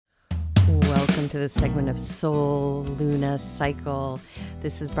welcome to this segment of Soul Luna Cycle.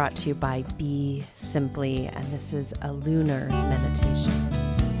 This is brought to you by Be Simply, and this is a lunar meditation.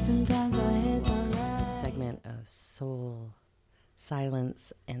 A segment of soul,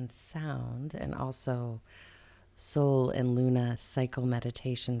 silence, and sound, and also Soul and Luna Cycle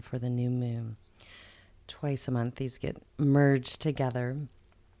meditation for the new moon. Twice a month, these get merged together,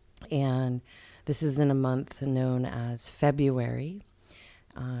 and this is in a month known as February,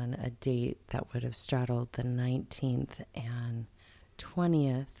 on a date that would have straddled the 19th and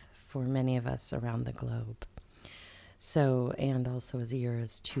 20th for many of us around the globe. So, and also as year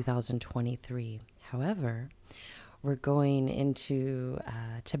is 2023. However, we're going into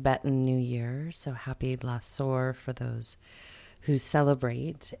Tibetan New Year, so happy Lasor for those who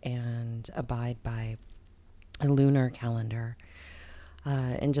celebrate and abide by a lunar calendar.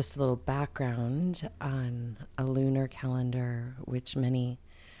 And just a little background on a lunar calendar, which many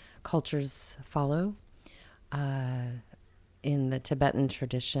cultures follow. In the Tibetan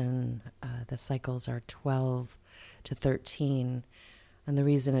tradition, the cycles are 12 to 13. And the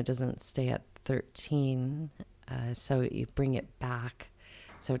reason it doesn't stay at 13 so you bring it back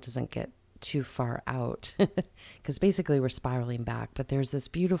so it doesn't get too far out. Because basically we're spiraling back. But there's this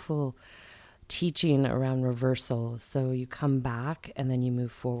beautiful teaching around reversal. So you come back and then you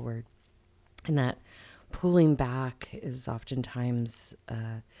move forward. And that pulling back is oftentimes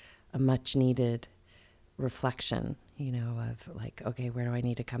a much needed reflection, of like, okay, where do I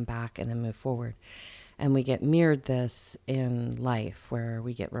need to come back and then move forward? And we get mirrored this in life where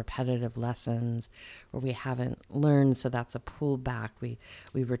we get repetitive lessons where we haven't learned. So that's a pull back. We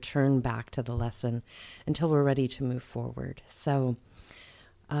return back to the lesson until we're ready to move forward. So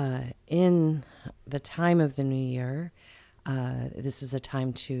in the time of the new year, this is a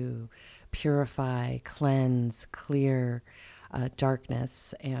time to purify, cleanse, clear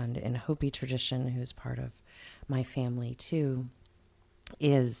darkness. And in Hopi tradition, who's part of my family too,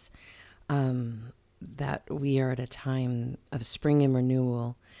 is that we are at a time of spring and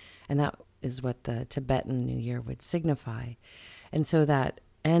renewal. And that is what the Tibetan New Year would signify. And so that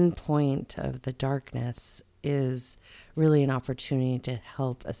end point of the darkness is really an opportunity to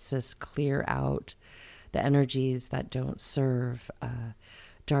help assist clear out the energies that don't serve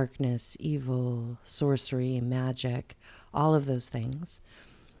darkness, evil, sorcery, magic, all of those things.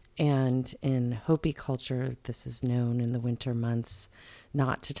 And in Hopi culture, this is known in the winter months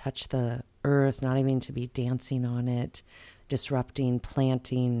not to touch the earth, not even to be dancing on it, disrupting,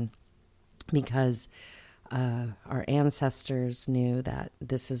 planting, because our ancestors knew that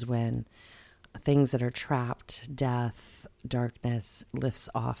this is when things that are trapped, death, darkness, lifts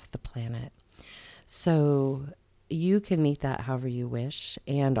off the planet. So you can meet that however you wish.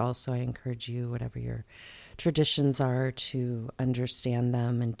 And also I encourage you, whatever your traditions are, to understand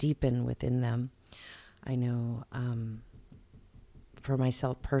them and deepen within them. I know for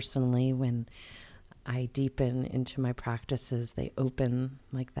myself personally, when I deepen into my practices, they open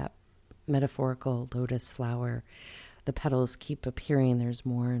like that metaphorical lotus flower. The petals keep appearing. There's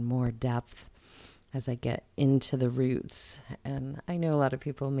more and more depth as I get into the roots. And I know a lot of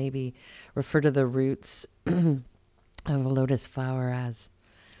people maybe refer to the roots of a lotus flower as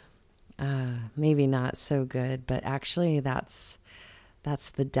maybe not so good, but actually that's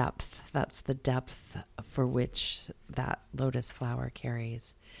the depth. That's the depth for which that lotus flower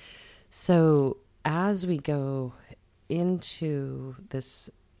carries. So as we go into this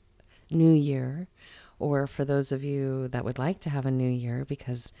new year, or for those of you that would like to have a new year,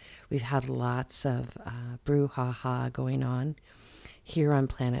 because we've had lots of brouhaha going on here on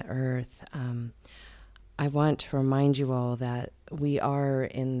planet Earth, I want to remind you all that we are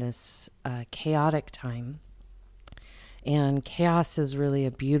in this chaotic time. And chaos is really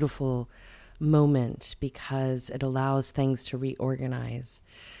a beautiful moment because it allows things to reorganize.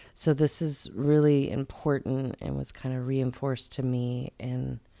 So this is really important and was kind of reinforced to me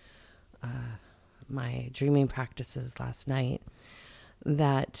in my dreaming practices last night,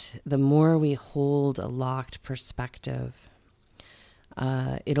 that the more we hold a locked perspective,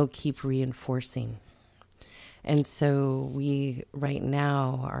 it'll keep reinforcing. And so we right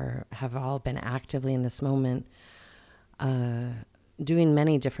now have all been actively in this moment doing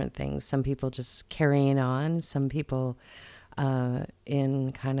many different things. Some people just carrying on, some people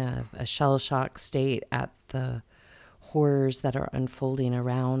in kind of a shell shock state at the horrors that are unfolding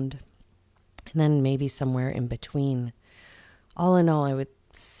around, and then maybe somewhere in between. All in all, I would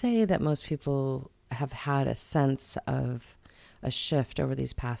say that most people have had a sense of a shift over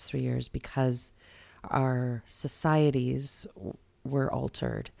these past 3 years because our societies were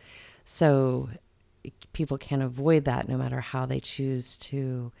altered. So people can't avoid that no matter how they choose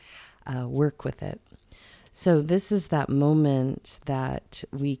to work with it. So this is that moment that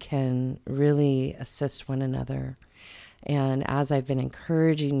we can really assist one another. And as I've been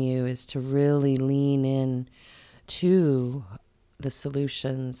encouraging you, is to really lean in to the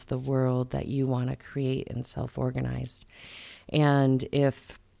solutions, the world that you want to create and self-organized. And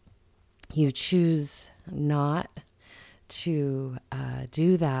if you choose not to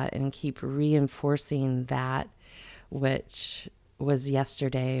do that and keep reinforcing that which was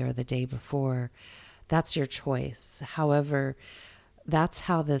yesterday or the day before, that's your choice. However, that's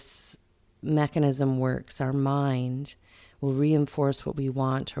how this mechanism works. Our mind will reinforce what we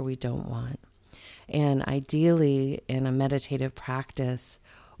want or we don't want. And ideally, in a meditative practice,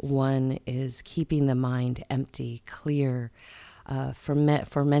 one is keeping the mind empty, clear,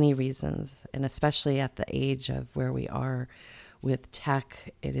 for many reasons, and especially at the age of where we are with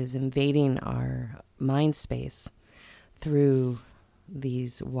tech, it is invading our mind space through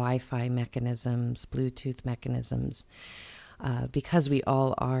these Wi-Fi mechanisms, Bluetooth mechanisms. Because we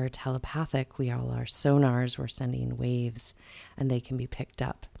all are telepathic, we all are sonars, we're sending waves, and they can be picked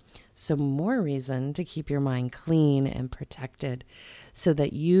up. So more reason to keep your mind clean and protected so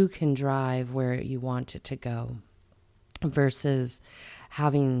that you can drive where you want it to go versus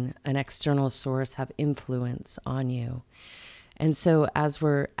having an external source have influence on you. And so as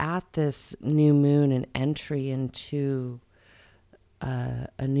we're at this new moon and entry into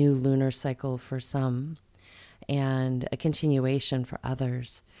a new lunar cycle for some and a continuation for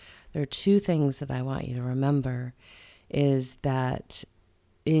others, there are two things that I want you to remember is that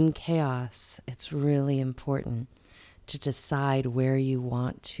in chaos, it's really important to decide where you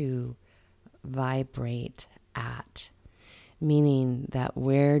want to vibrate at. Meaning that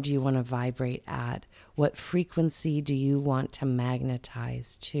where do you want to vibrate at? What frequency do you want to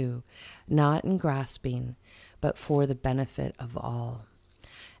magnetize to? Not in grasping, but for the benefit of all.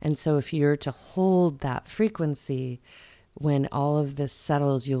 And so if you're to hold that frequency, when all of this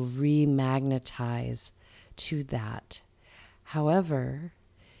settles, you'll remagnetize to that. However,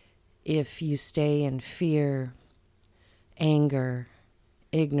 if you stay in fear, anger,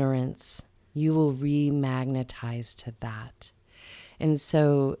 ignorance, you will remagnetize to that. And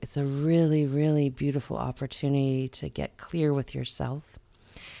so it's a really, really beautiful opportunity to get clear with yourself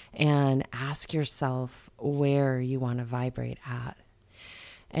and ask yourself where you want to vibrate at.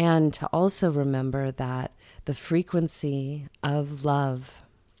 And to also remember that the frequency of love,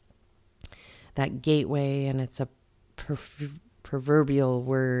 that gateway, and it's a proverbial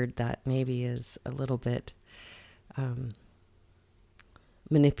word that maybe is a little bit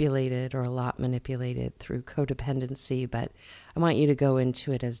manipulated or a lot manipulated through codependency, but I want you to go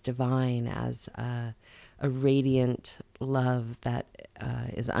into it as divine, as a radiant love that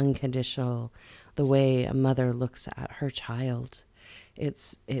is unconditional, the way a mother looks at her child.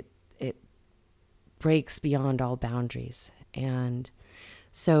 It breaks beyond all boundaries. And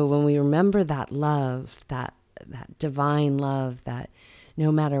so when we remember that love, that divine love, that no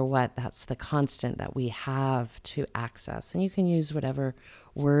matter what, that's the constant that we have to access. And you can use whatever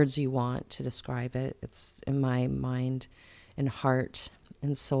words you want to describe it. It's, in my mind and heart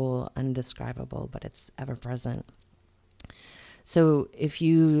and soul, undescribable, but it's ever present. So if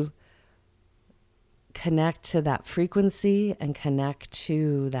you connect to that frequency and connect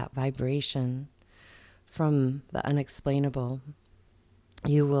to that vibration from the unexplainable,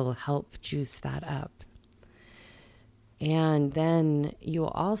 you will help juice that up. And then you'll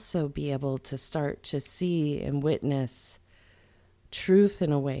also be able to start to see and witness truth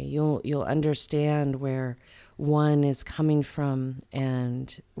in a way. You'll understand where one is coming from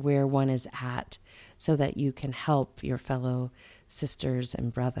and where one is at, so that you can help your fellow sisters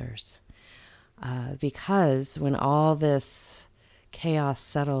and brothers. Because when all this chaos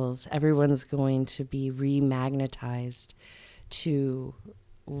settles, everyone's going to be remagnetized to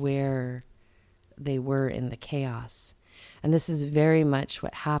where they were in the chaos. And this is very much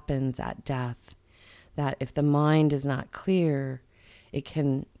what happens at death, that if the mind is not clear, it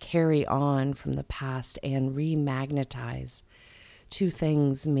can carry on from the past and remagnetize to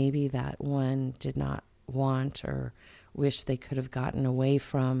things maybe that one did not want or wish they could have gotten away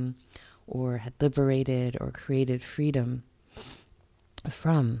from or had liberated or created freedom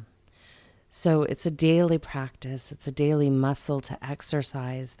from. So it's a daily practice. It's a daily muscle to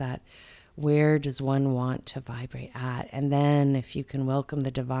exercise that. Where does one want to vibrate at? And then if you can welcome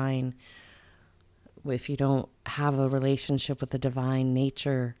the divine, if you don't have a relationship with the divine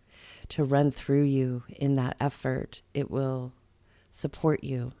nature to run through you in that effort, it will support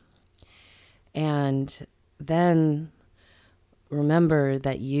you. And then remember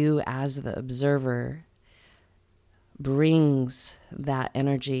that you as the observer brings that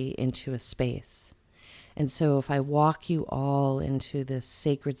energy into a space. And so if I walk you all into this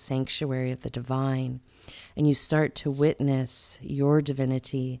sacred sanctuary of the divine, and you start to witness your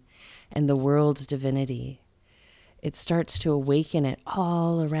divinity and the world's divinity, it starts to awaken it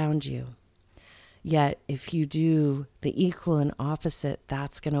all around you. Yet if you do the equal and opposite,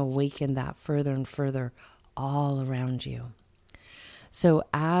 that's going to awaken that further and further all around you. So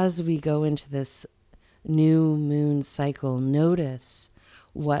as we go into this new moon cycle, notice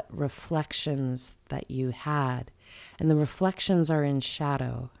what reflections that you had. And the reflections are in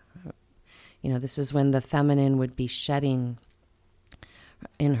shadow. You know, this is when the feminine would be shedding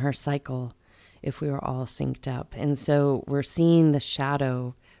in her cycle if we were all synced up. And so we're seeing the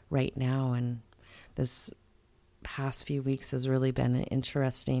shadow right now. And this past few weeks has really been an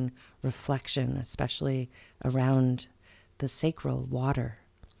interesting reflection, especially around the sacral water.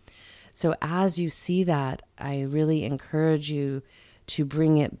 So as you see that, I really encourage you to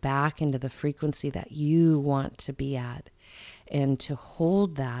bring it back into the frequency that you want to be at, and to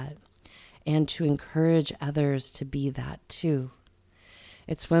hold that, and to encourage others to be that too.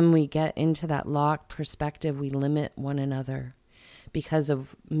 It's when we get into that locked perspective, we limit one another because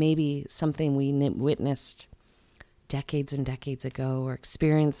of maybe something we witnessed decades and decades ago or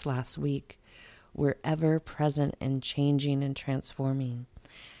experienced last week. We're ever present and changing and transforming.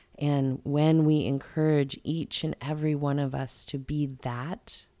 And when we encourage each and every one of us to be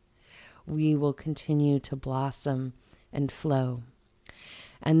that, we will continue to blossom and flow.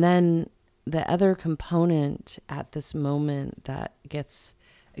 And then the other component at this moment that gets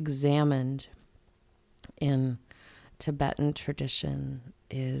examined in Tibetan tradition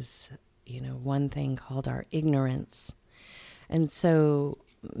is, one thing called our ignorance. And so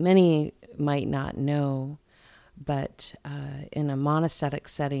many might not know, but in a monastic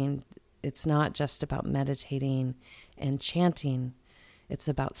setting, it's not just about meditating and chanting. It's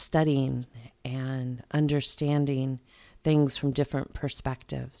about studying and understanding things from different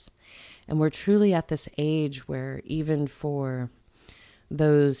perspectives. And we're truly at this age where even for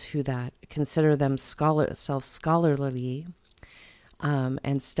those who that consider them self-scholarly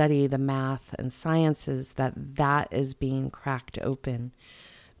and study the math and sciences, that is being cracked open,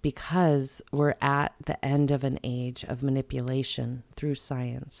 because we're at the end of an age of manipulation through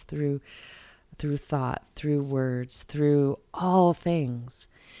science, through thought, through words, through all things.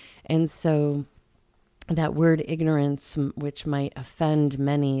 And so that word ignorance, which might offend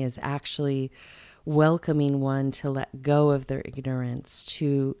many, is actually welcoming one to let go of their ignorance,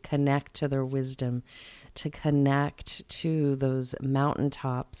 to connect to their wisdom, to connect to those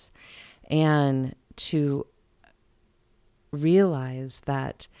mountaintops, and to realize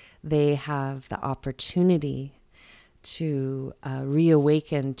that they have the opportunity to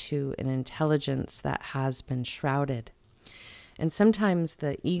reawaken to an intelligence that has been shrouded. And sometimes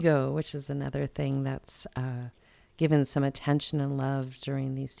the ego, which is another thing that's given some attention and love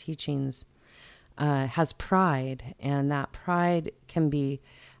during these teachings, has pride, and that pride can be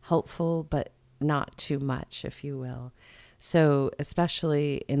helpful, but not too much, if you will. So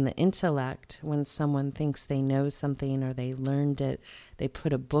especially in the intellect, when someone thinks they know something or they learned it, they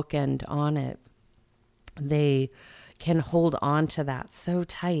put a bookend on it, they can hold on to that so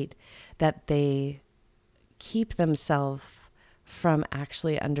tight that they keep themselves from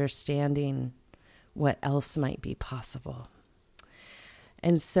actually understanding what else might be possible.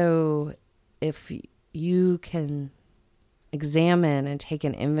 And so if you can examine and take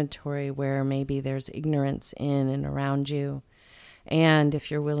an inventory where maybe there's ignorance in and around you, and if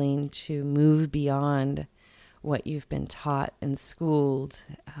you're willing to move beyond what you've been taught and schooled,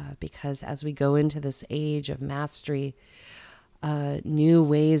 because as we go into this age of mastery, new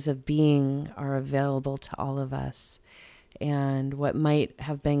ways of being are available to all of us. And what might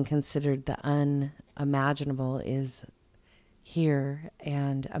have been considered the unimaginable is here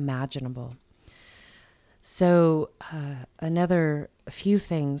and imaginable. So another few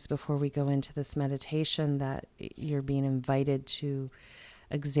things before we go into this meditation that you're being invited to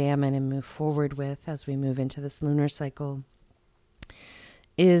examine and move forward with as we move into this lunar cycle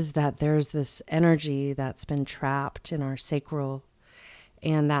is that there's this energy that's been trapped in our sacral,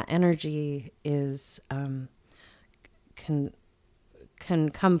 and that energy is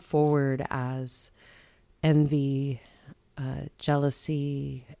can come forward as envy,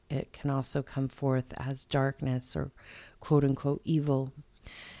 jealousy. It can also come forth as darkness or quote unquote evil,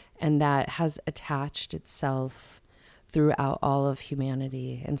 and that has attached itself throughout all of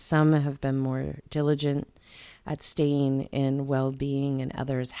humanity. And some have been more diligent at staying in well-being and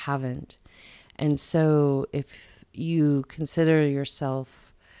others haven't. And so if you consider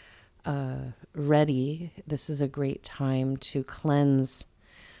yourself ready, this is a great time to cleanse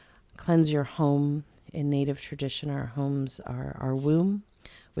your home. In Native tradition, our homes are our womb,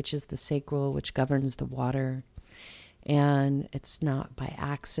 which is the sacral, which governs the water. And it's not by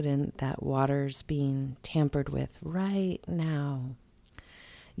accident that water's being tampered with right now.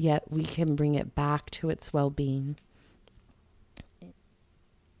 Yet we can bring it back to its well-being,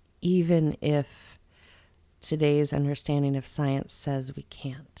 even if today's understanding of science says we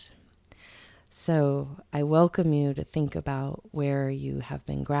can't. So I welcome you to think about where you have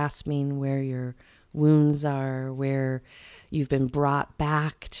been grasping, where your wounds are, where you've been brought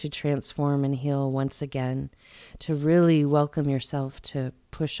back to transform and heal once again, to really welcome yourself to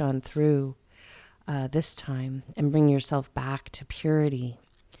push on through this time and bring yourself back to purity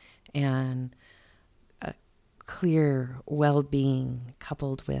and a clear well-being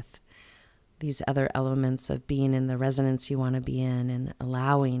coupled with these other elements of being in the resonance you want to be in and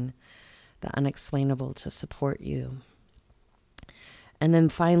allowing the unexplainable to support you. And then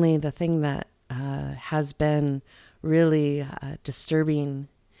finally, the thing that has been really disturbing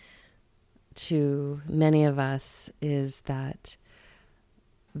to many of us is that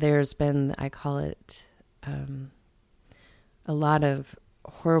there's been, I call it, a lot of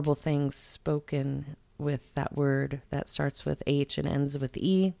horrible things spoken with that word that starts with H and ends with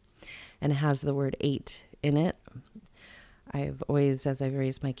E and has the word 8 in it. I've always, as I've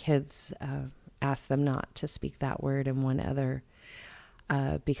raised my kids, asked them not to speak that word and one other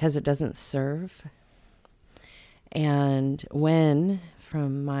because it doesn't serve. And when,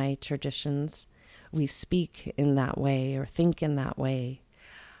 from my traditions, we speak in that way or think in that way,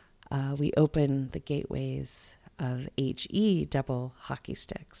 we open the gateways of HE, double hockey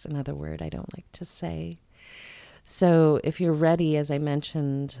sticks, another word I don't like to say. So if you're ready, as I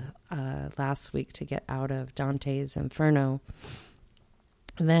mentioned last week, to get out of Dante's Inferno,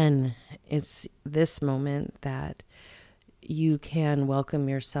 then it's this moment that you can welcome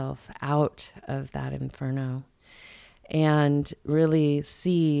yourself out of that inferno and really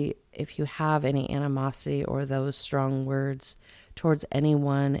see if you have any animosity or those strong words towards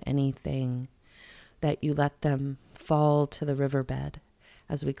anyone, anything, that you let them fall to the riverbed.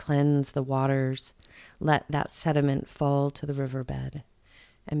 As we cleanse the waters, let that sediment fall to the riverbed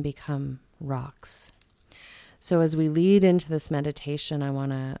and become rocks. So as we lead into this meditation, I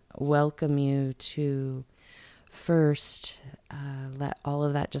want to welcome you to first let all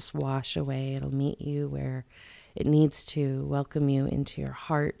of that just wash away. It'll meet you where it needs to, welcome you into your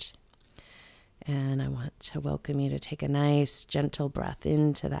heart. And I want to welcome you to take a nice, gentle breath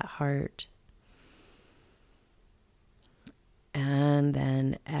into that heart. And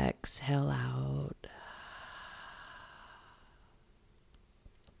then exhale out.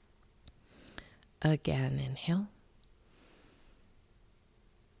 Again, inhale.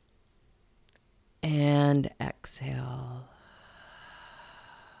 And exhale.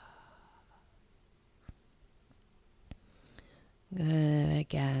 Good.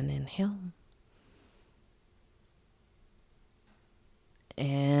 Again, inhale.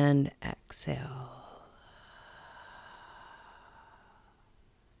 And exhale.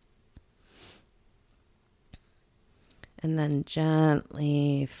 And then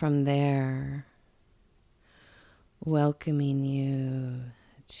gently from there, welcoming you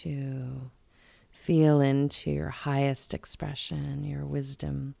to feel into your highest expression, your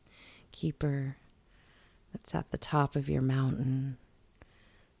wisdom keeper that's at the top of your mountain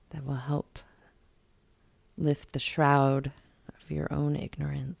that will help lift the shroud of your own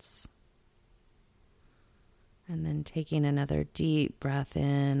ignorance. And then taking another deep breath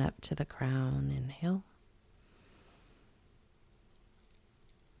in up to the crown, inhale.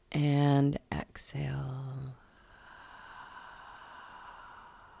 And exhale.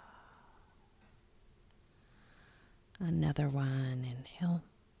 Another one, inhale.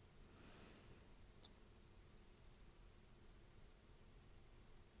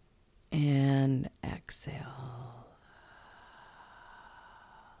 And exhale.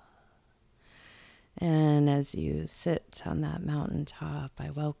 And as you sit on that mountaintop,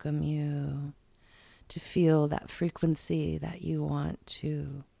 I welcome you to feel that frequency that you want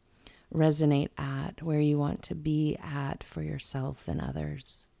to resonate at, where you want to be at for yourself and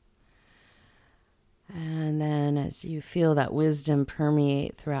others. And then as you feel that wisdom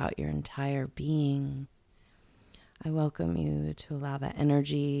permeate throughout your entire being, I welcome you to allow that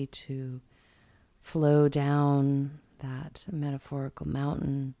energy to flow down that metaphorical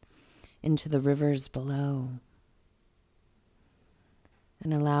mountain into the rivers below,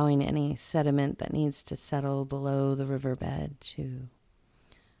 and allowing any sediment that needs to settle below the riverbed to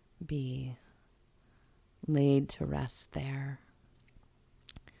be laid to rest there.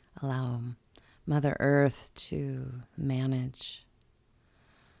 Allow Mother Earth to manage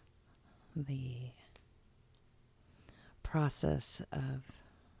the process of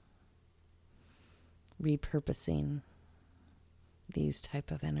repurposing these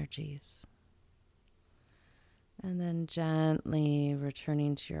type of energies. And then gently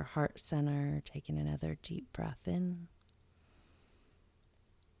returning to your heart center, taking another deep breath in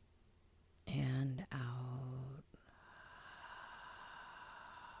and out.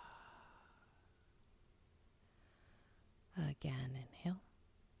 Again, inhale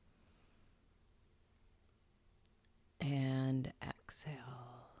and exhale.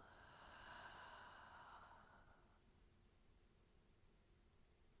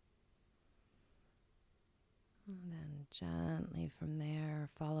 And then gently from there,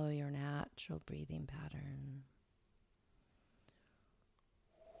 follow your natural breathing pattern.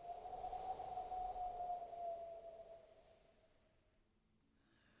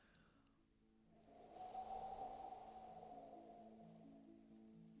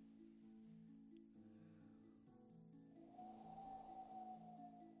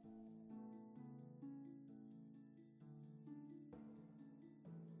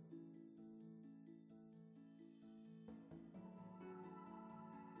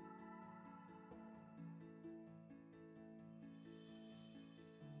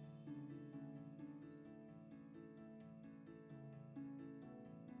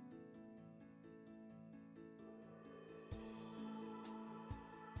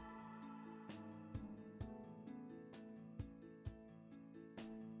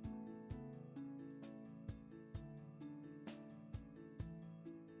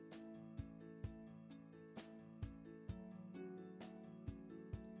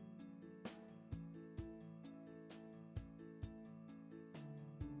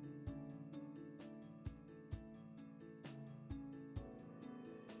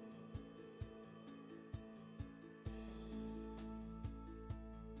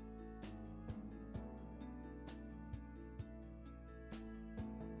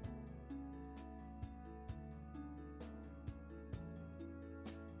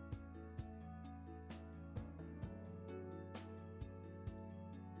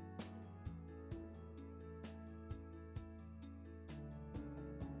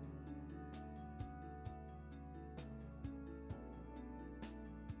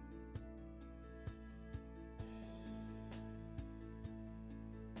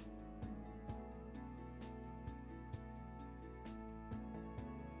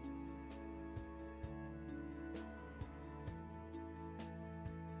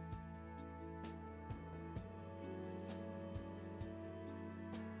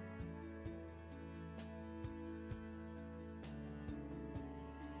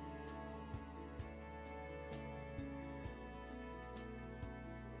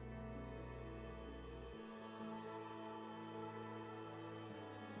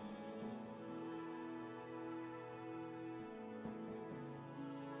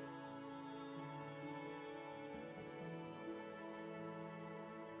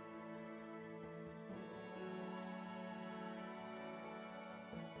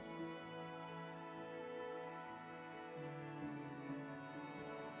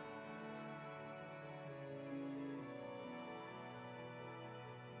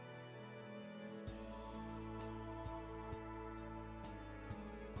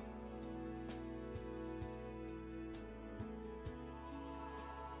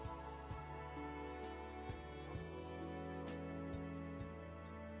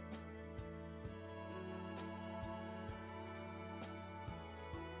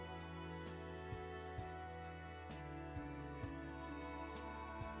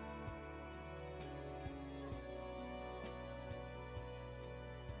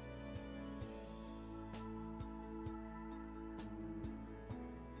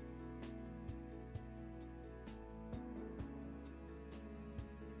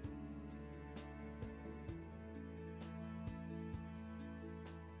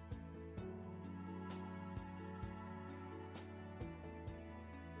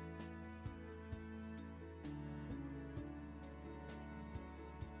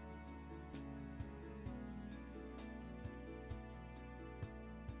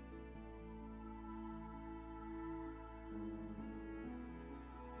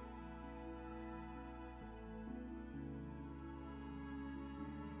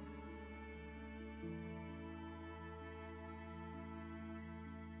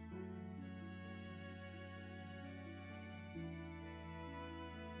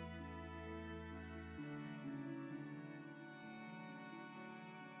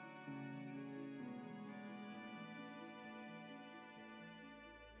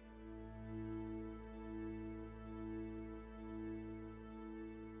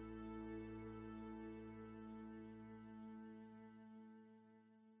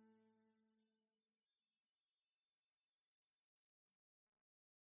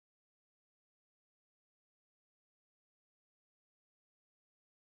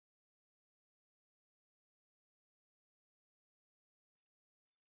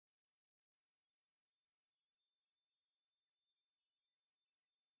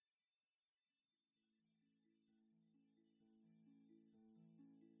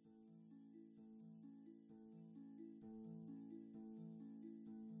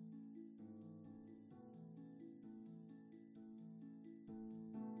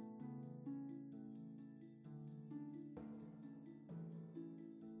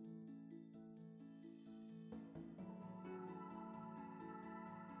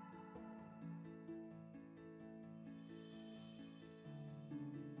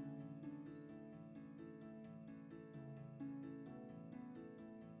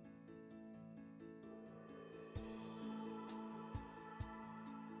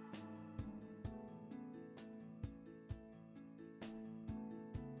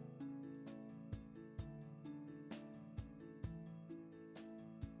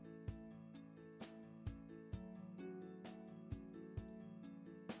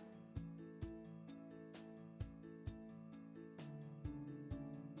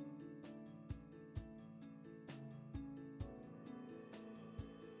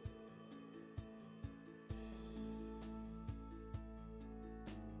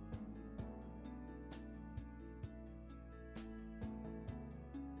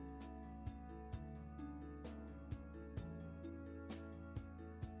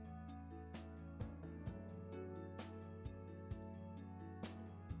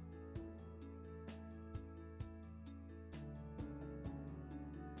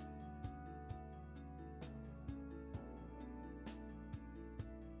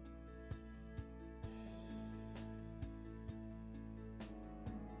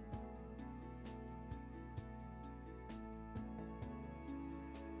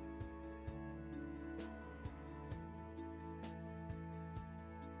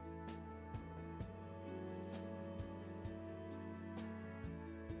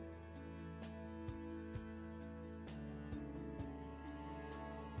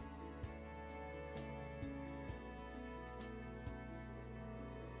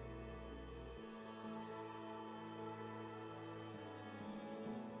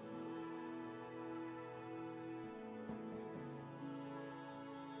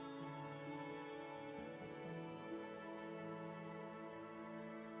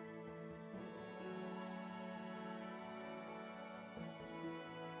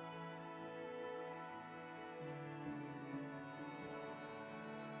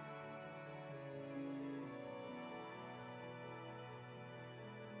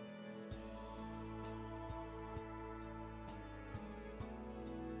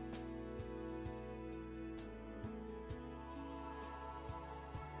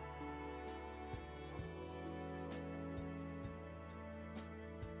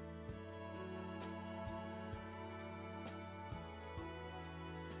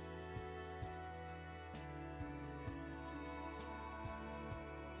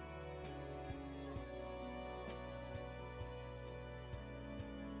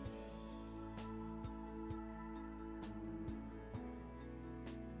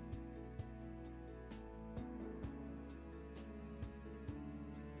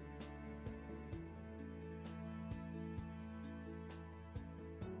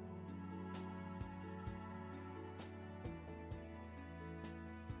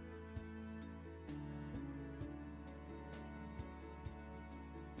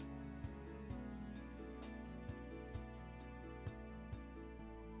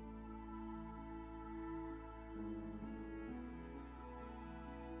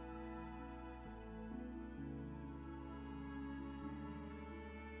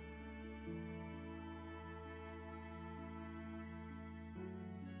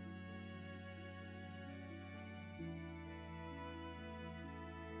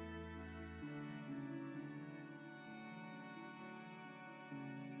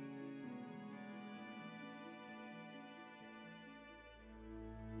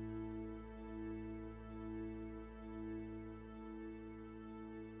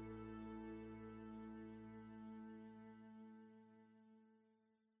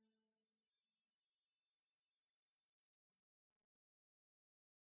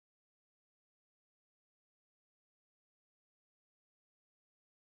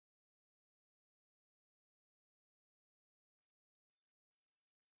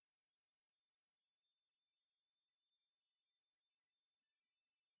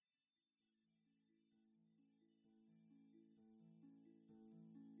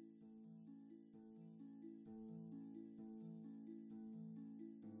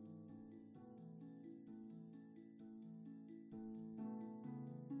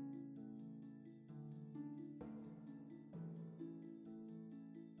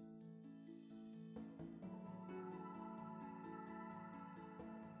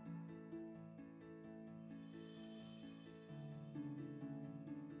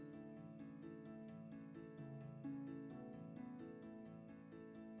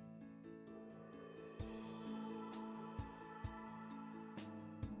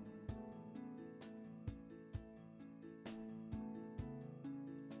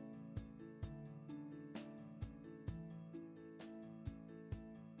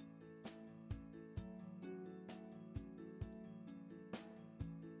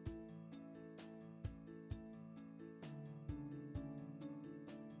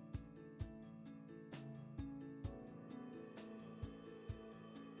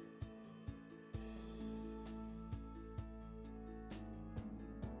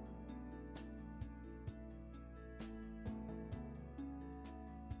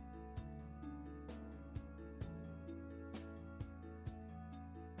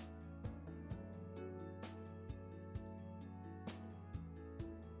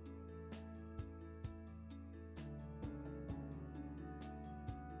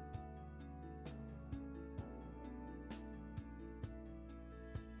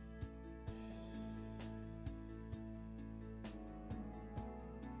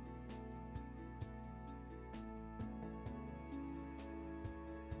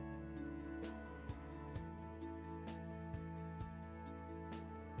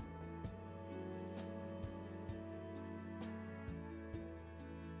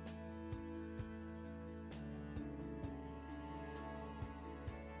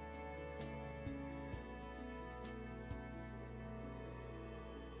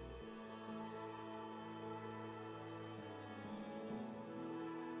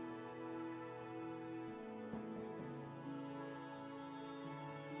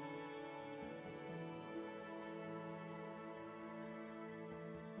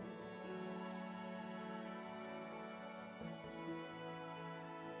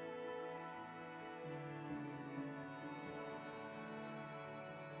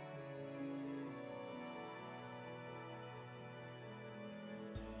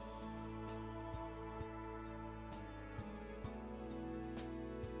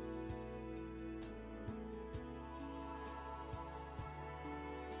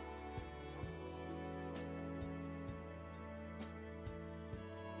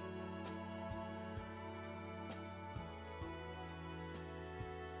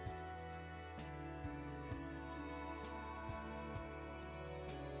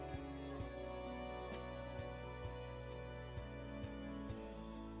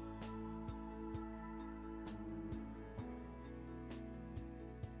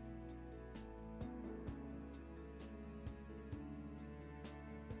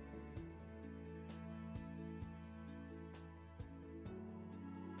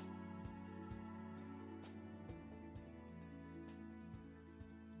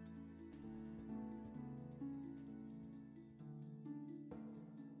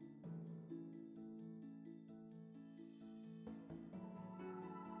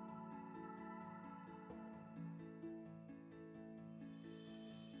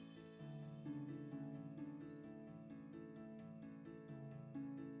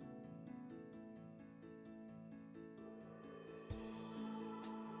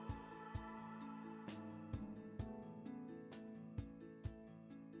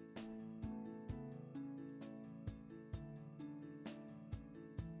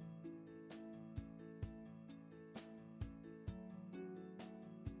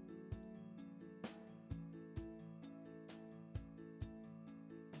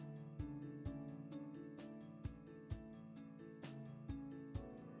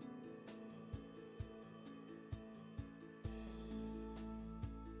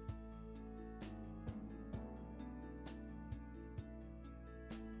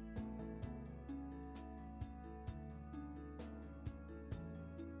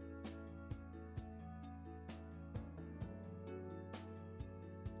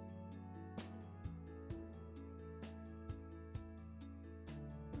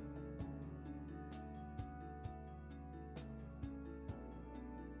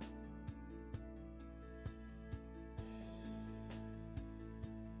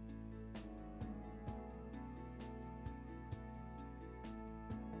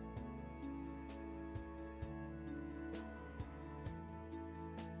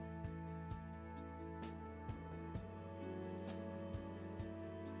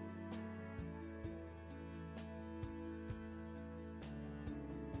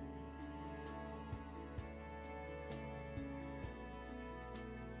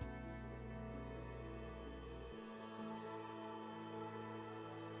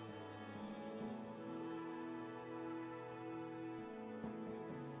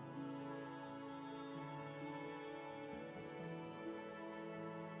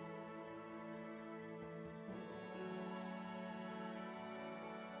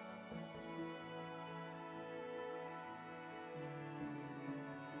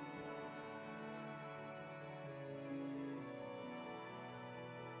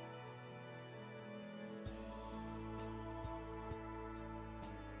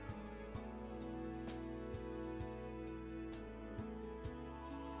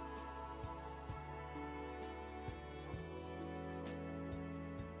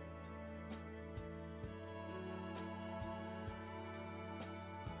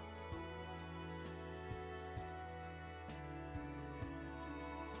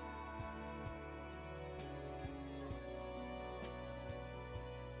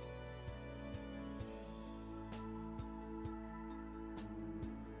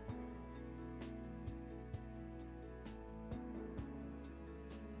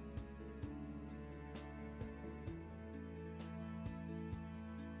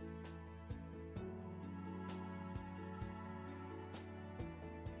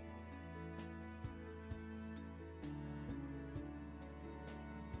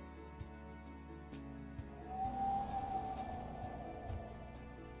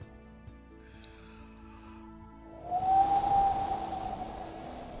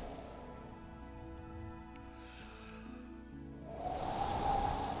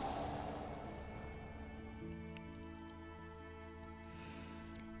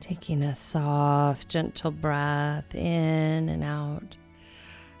 Taking a soft, gentle breath in and out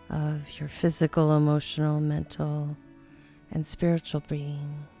of your physical, emotional, mental, and spiritual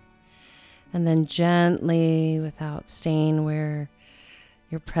being. And then gently, without staying where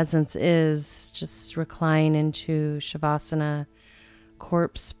your presence is, just recline into Shavasana,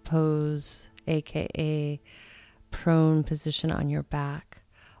 corpse pose, aka prone position on your back.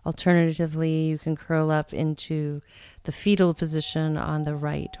 Alternatively, you can curl up into the fetal position on the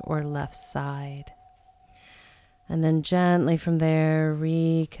right or left side. And then gently from there,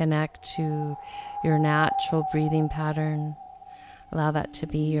 reconnect to your natural breathing pattern. Allow that to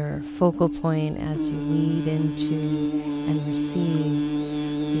be your focal point as you lead into and receive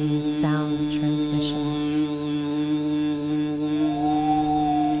these sound transmissions.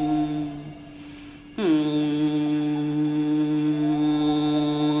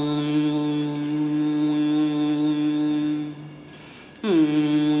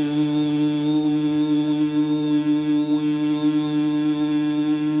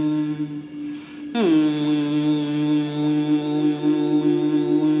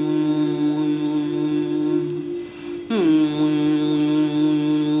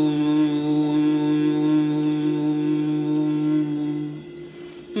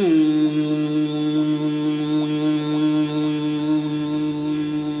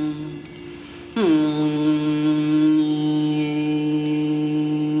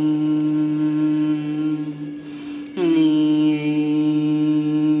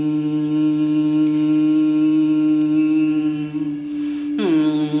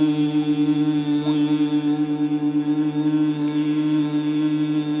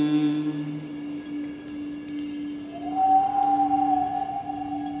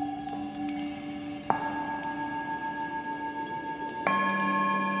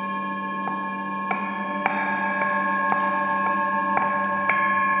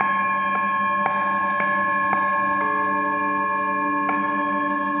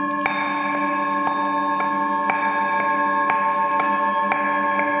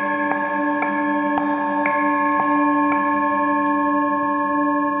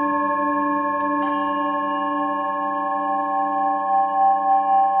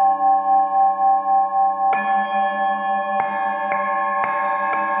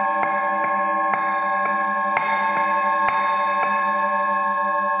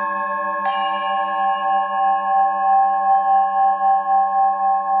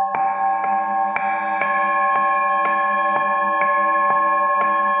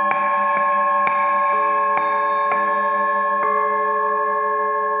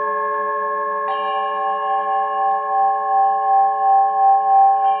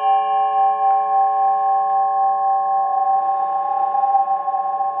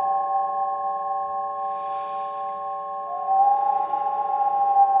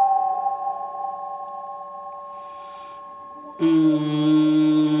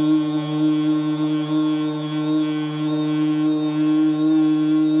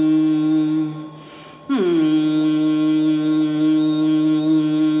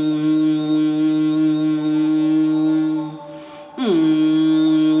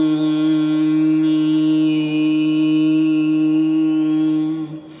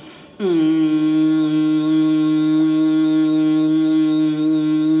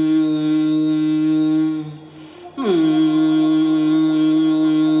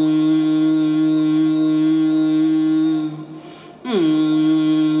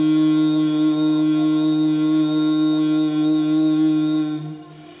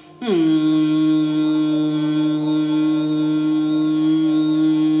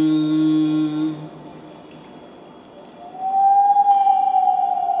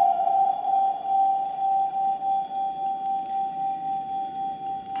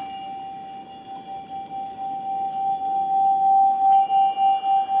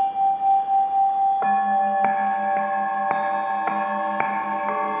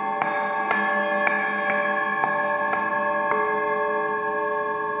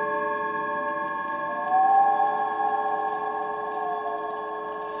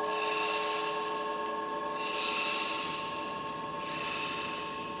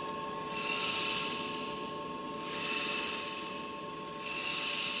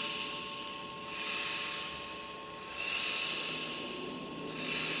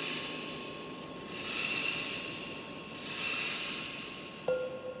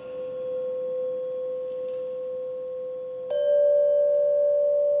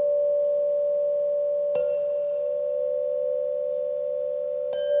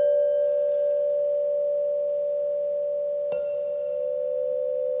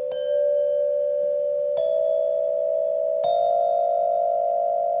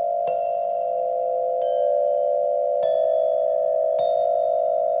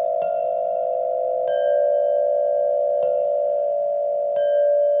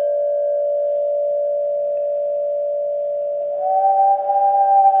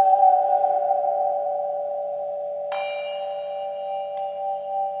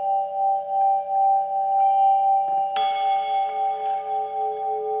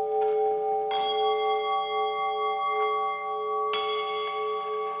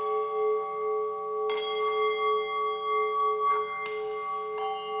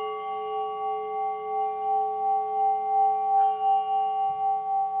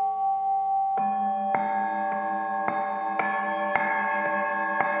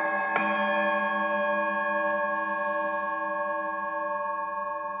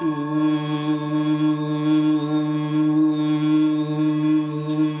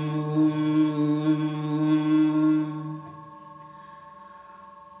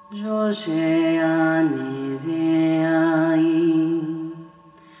 Joshayani Vyai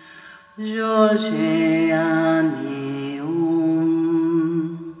Joshayani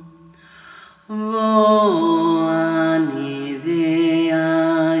Voani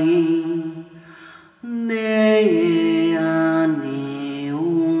Vyai Deyani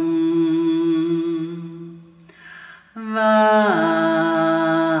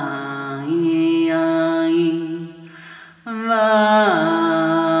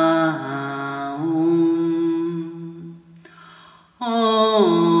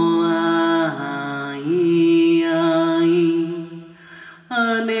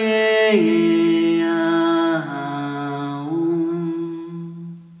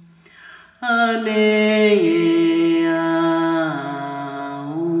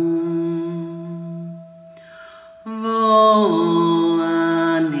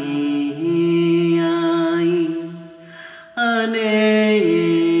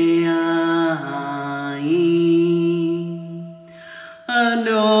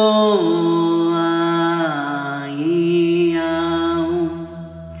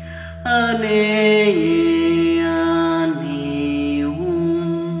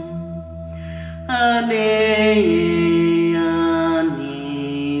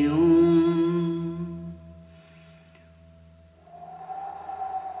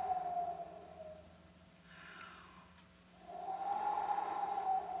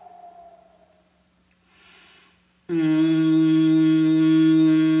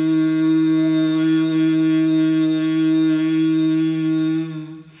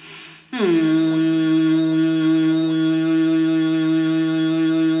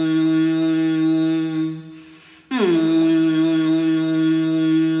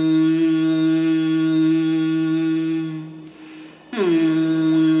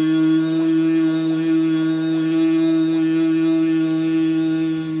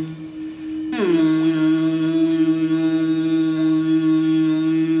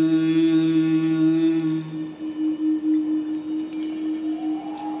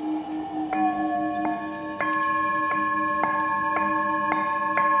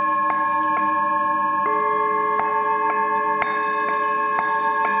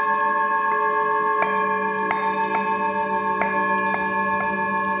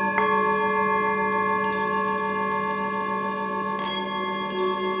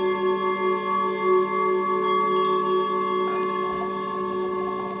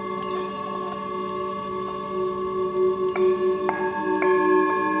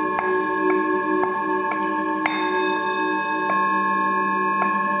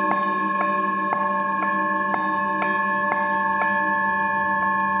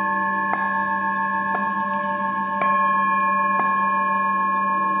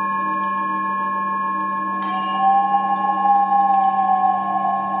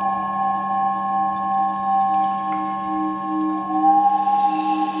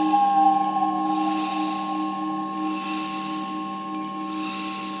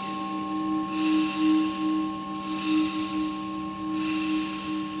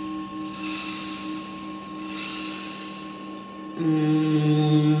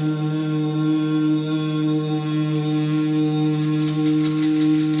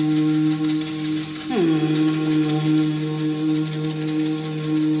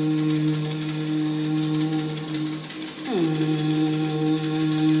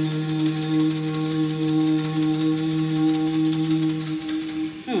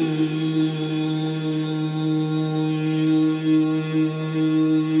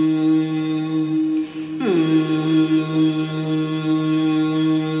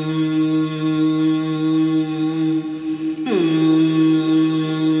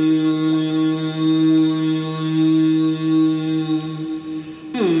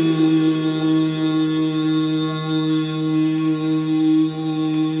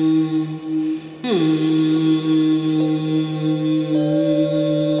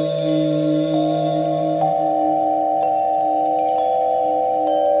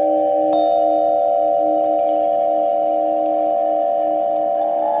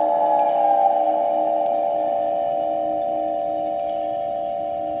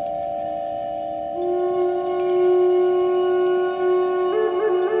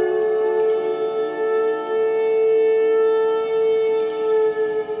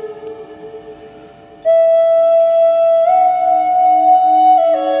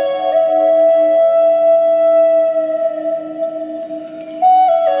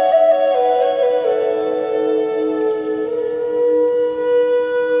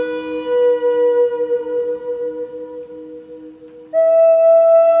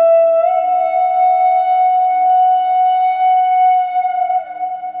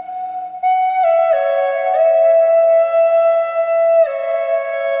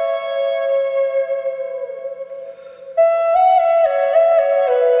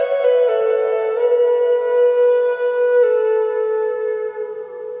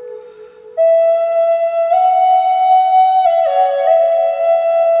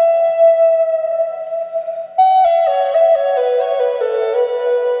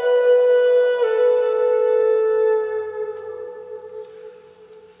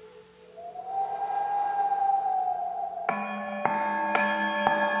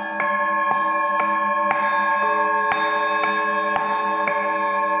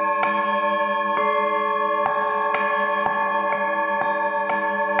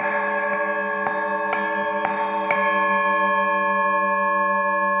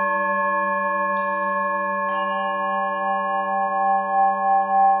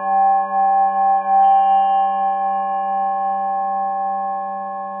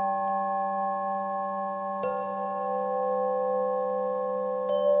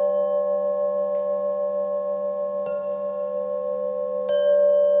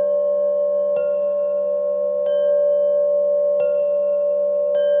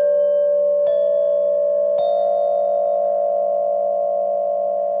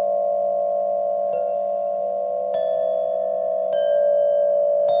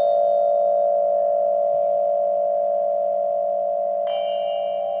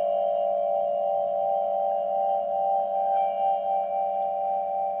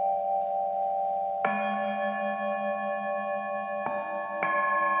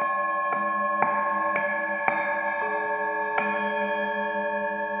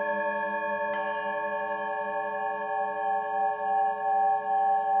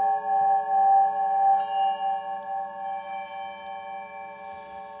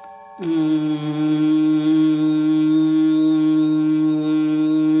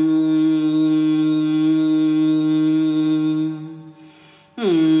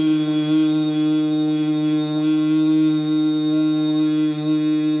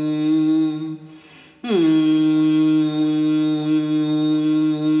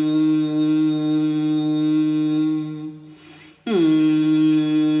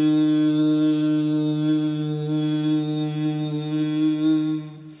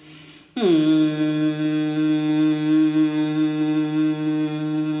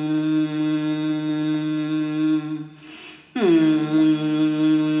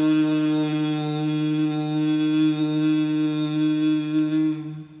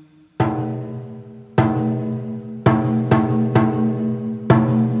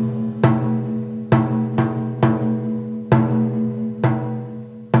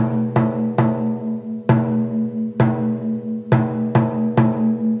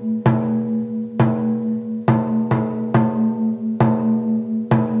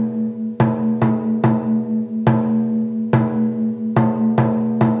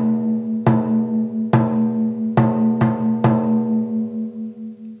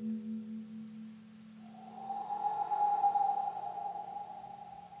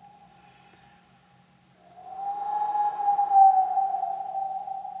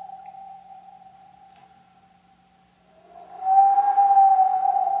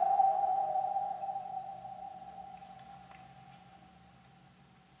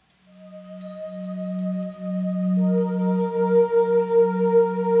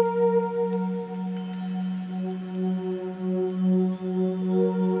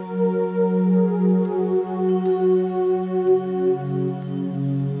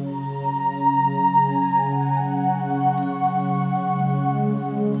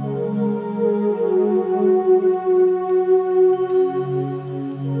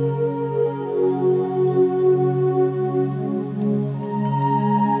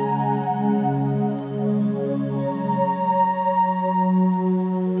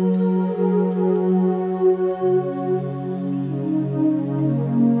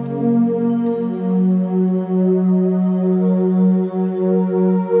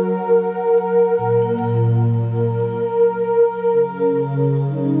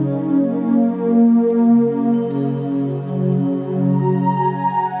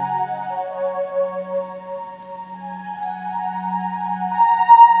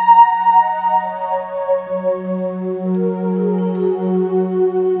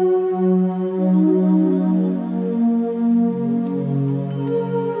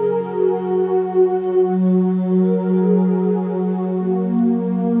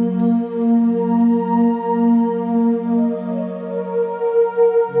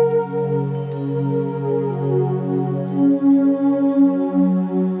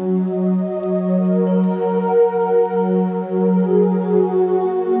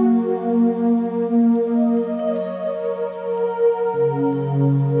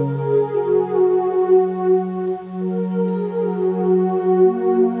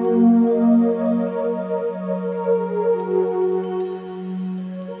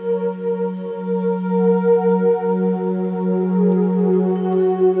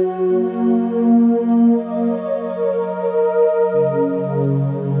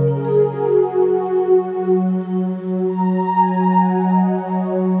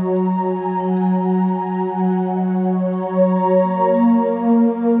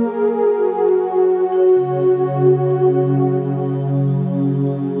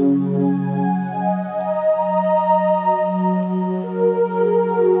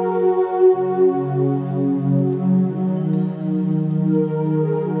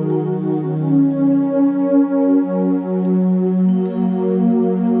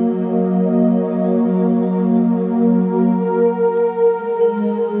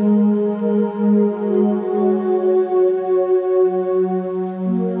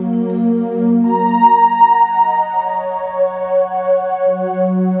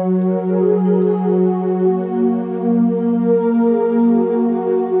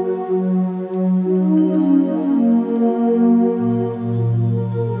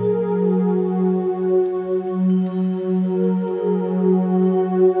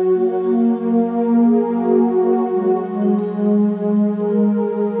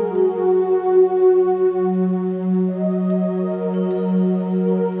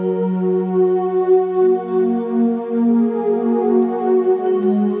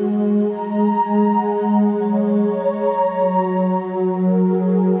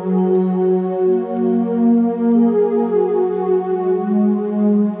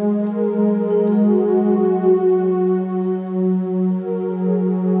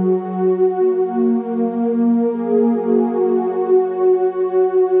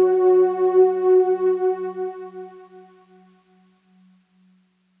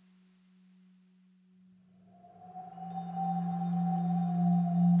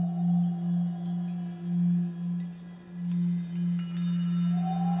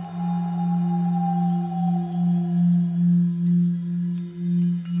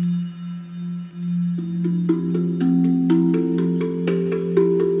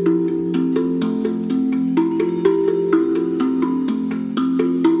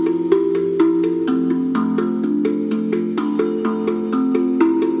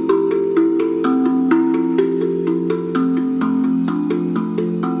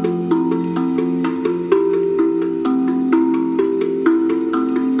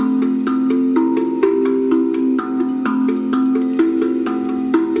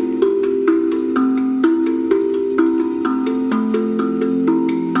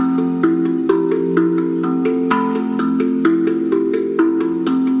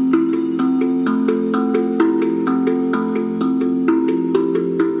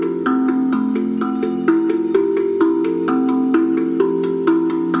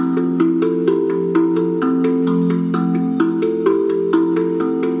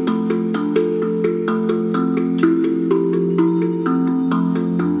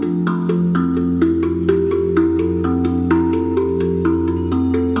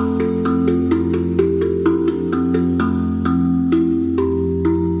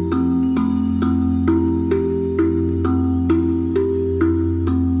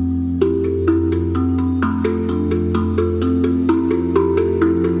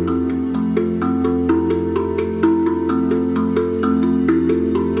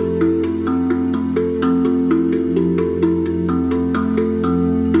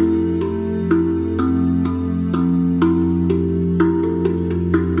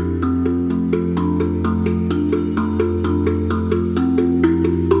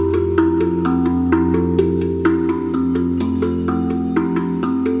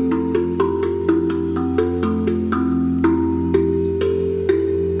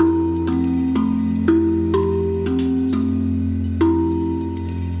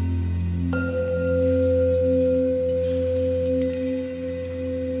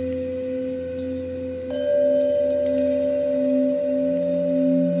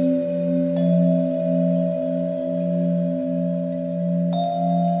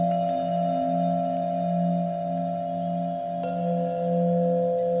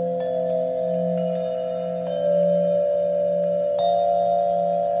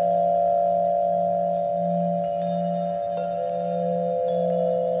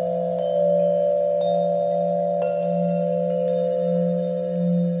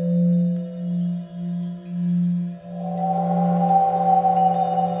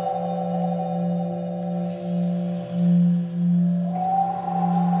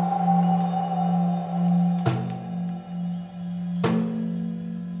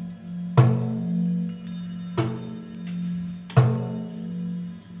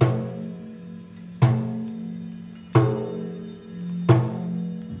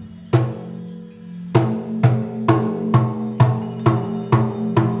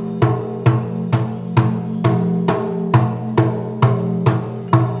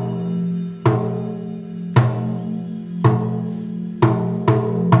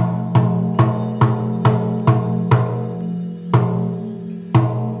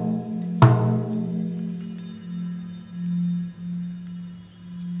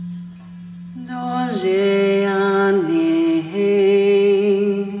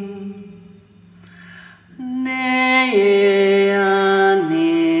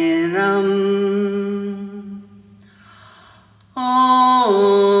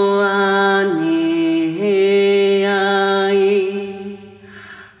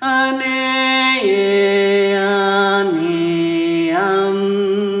ane ane ane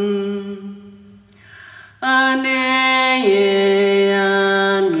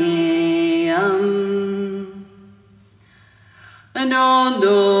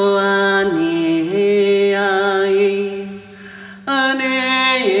anondo ane ai ane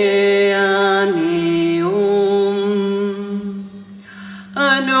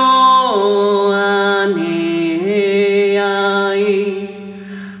ano ane ai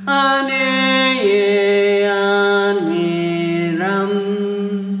ane ram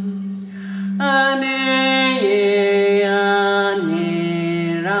ane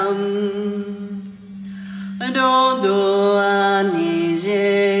ram anondo ane je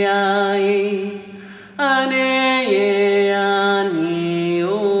ai ane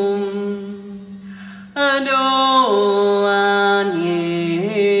ano ane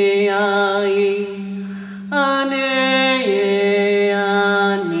ai ane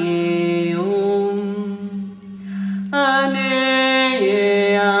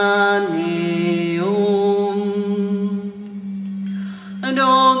ane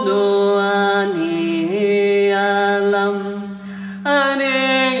anondo ane alam ane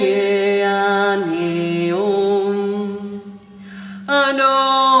ano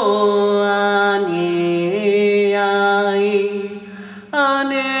ane ai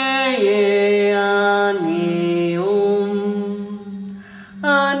ane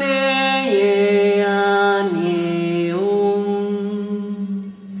ane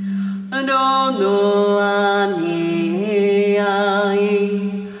anondo ane ai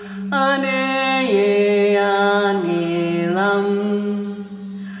ane lam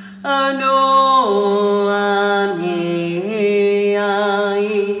ano ane ai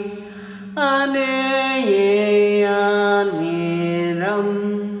ane ram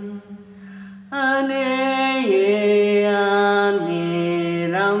ane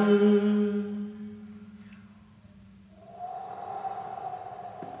ram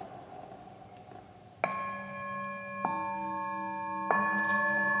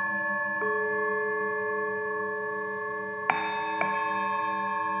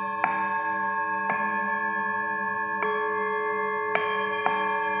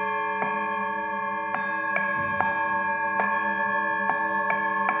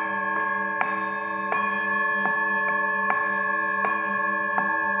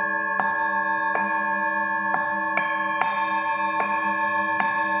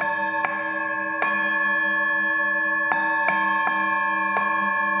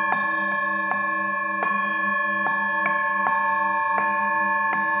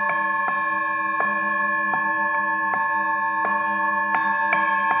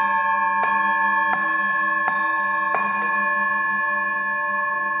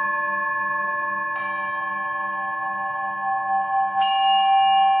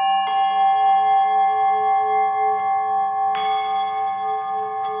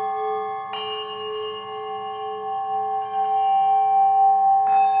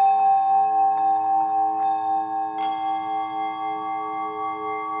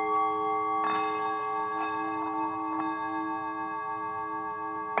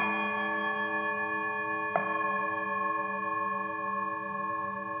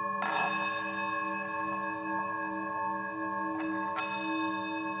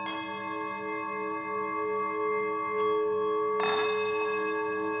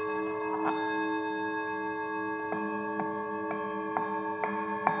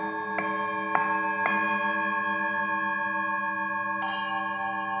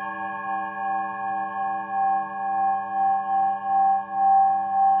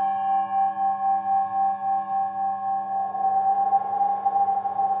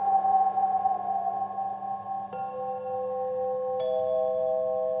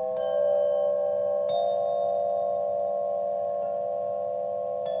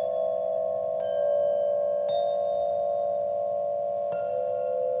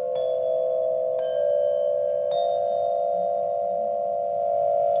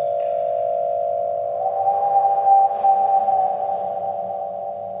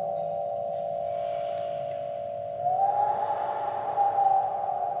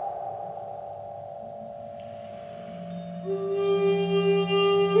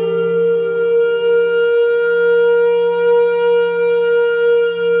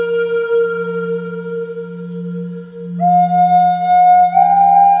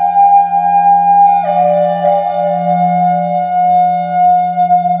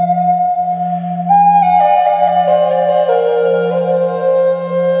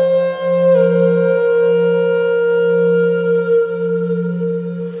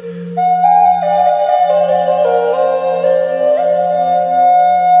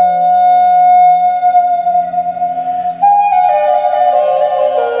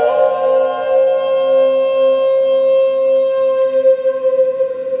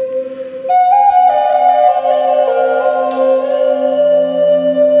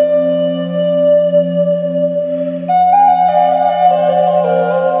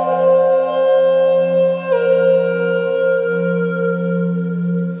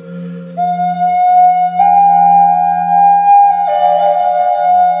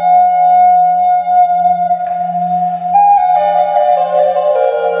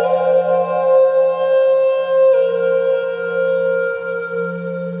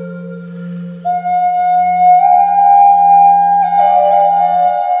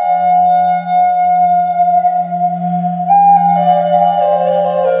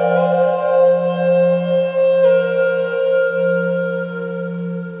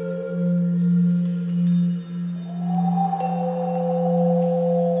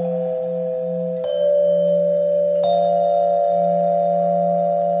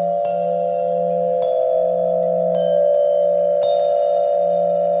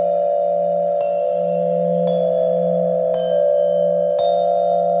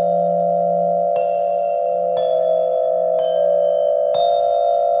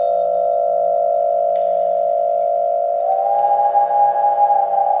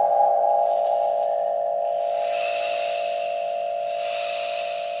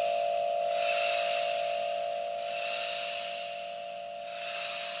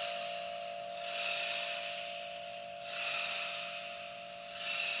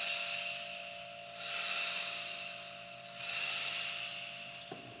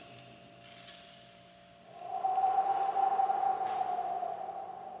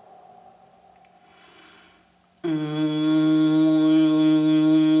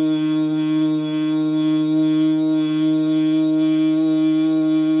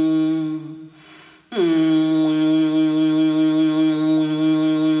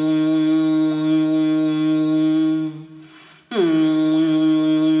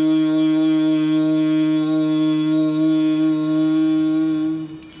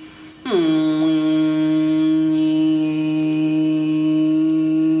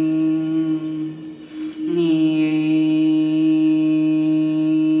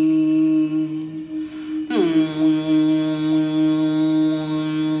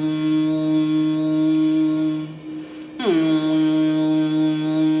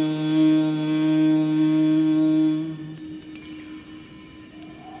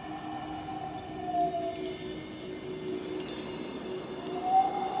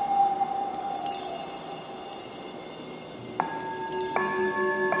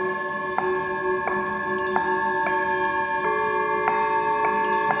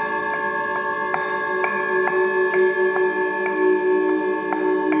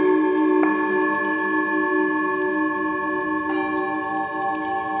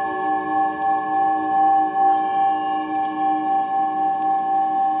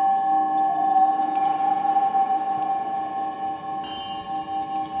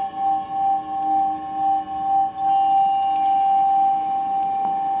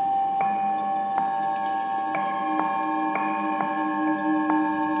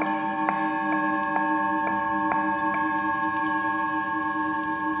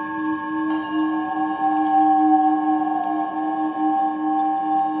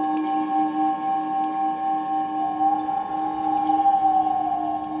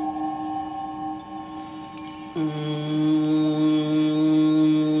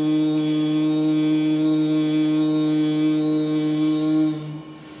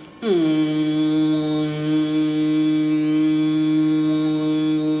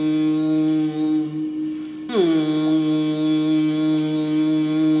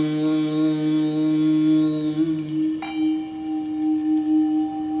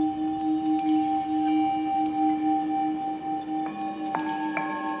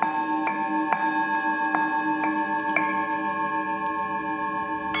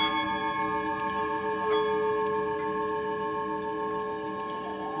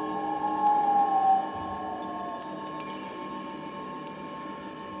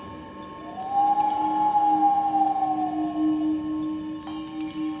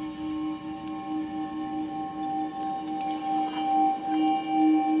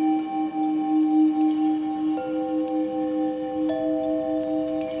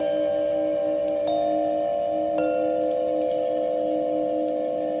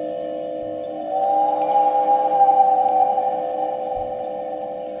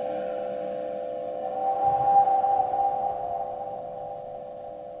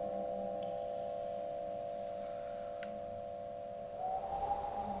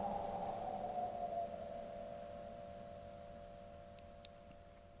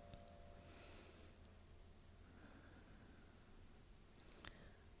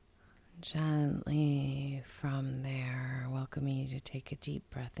Gently from there, welcoming you to take a deep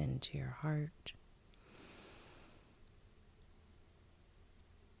breath into your heart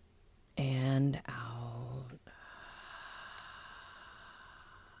and out.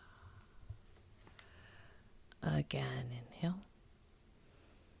 Again, inhale.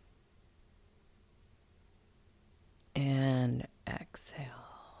 And exhale.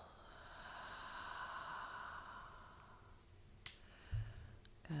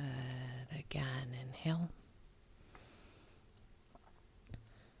 Good. Again, inhale.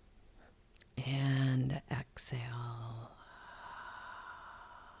 And exhale.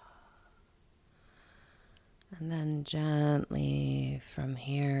 And then gently from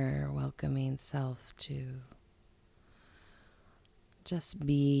here, welcoming self to just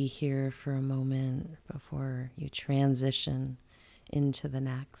be here for a moment before you transition into the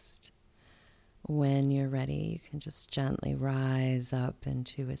next. When you're ready, you can just gently rise up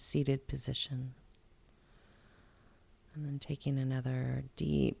into a seated position. And then taking another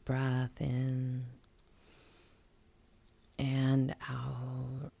deep breath in and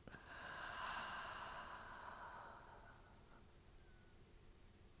out.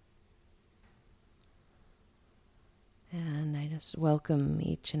 And I just welcome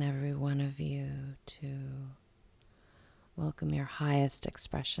each and every one of you to welcome your highest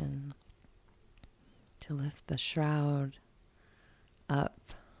expression, to lift the shroud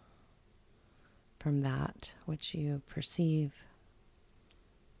up from that which you perceive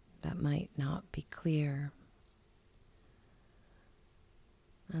that might not be clear.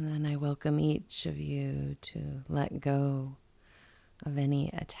 And then I welcome each of you to let go of any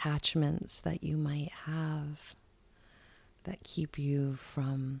attachments that you might have that keep you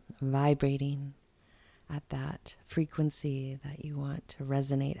from vibrating at that frequency that you want to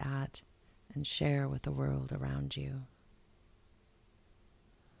resonate at and share with the world around you.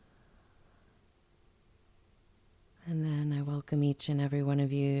 And then I welcome each and every one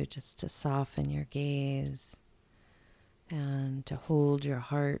of you just to soften your gaze and to hold your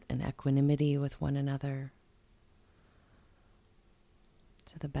heart in equanimity with one another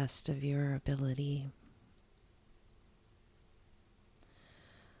to the best of your ability.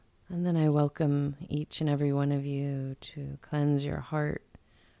 And then I welcome each and every one of you to cleanse your heart,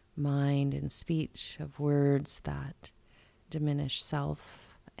 mind, and speech of words that diminish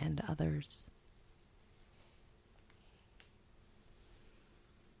self and others.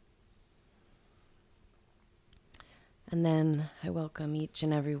 And then I welcome each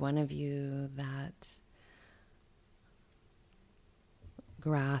and every one of you that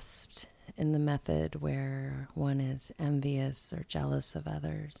grasped in the method where one is envious or jealous of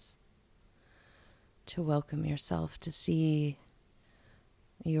others, to welcome yourself to see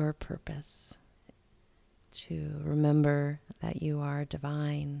your purpose, to remember that you are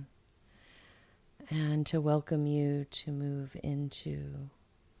divine, and to welcome you to move into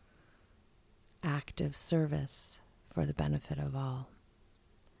active service for the benefit of all.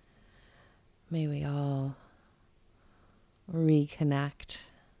 May we all reconnect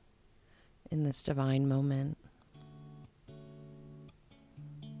in this divine moment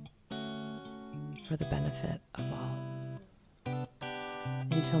for the benefit of all.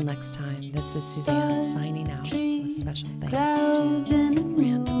 Until next time, this is Suzanne signing out with special thanks to Random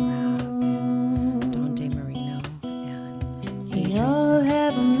Rap, Don De Marino, and They all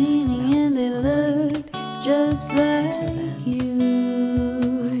have a meaning and they look just like you.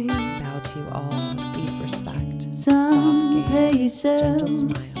 I bow to you all with deep respect, Some soft gaze, places, gentle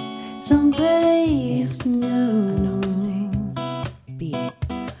smile, someplace and new. a namaste. Be it.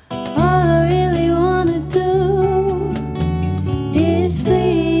 All I really wanna do is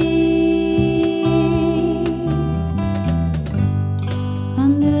flee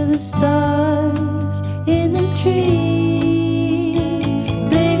under the stars in the trees.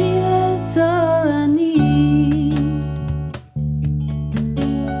 Baby, that's all I need.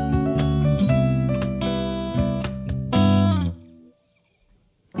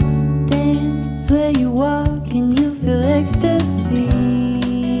 Dance where you walk and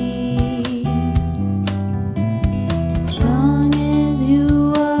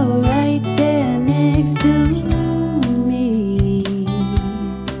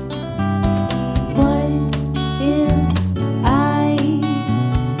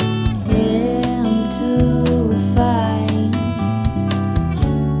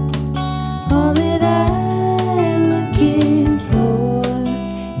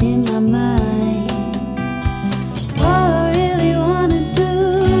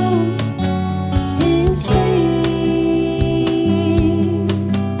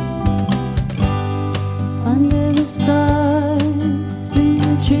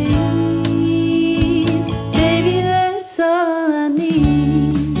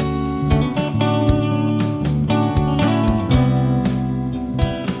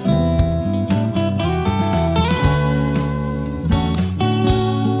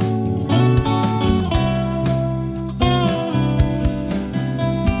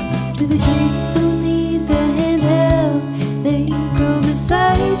to the tree.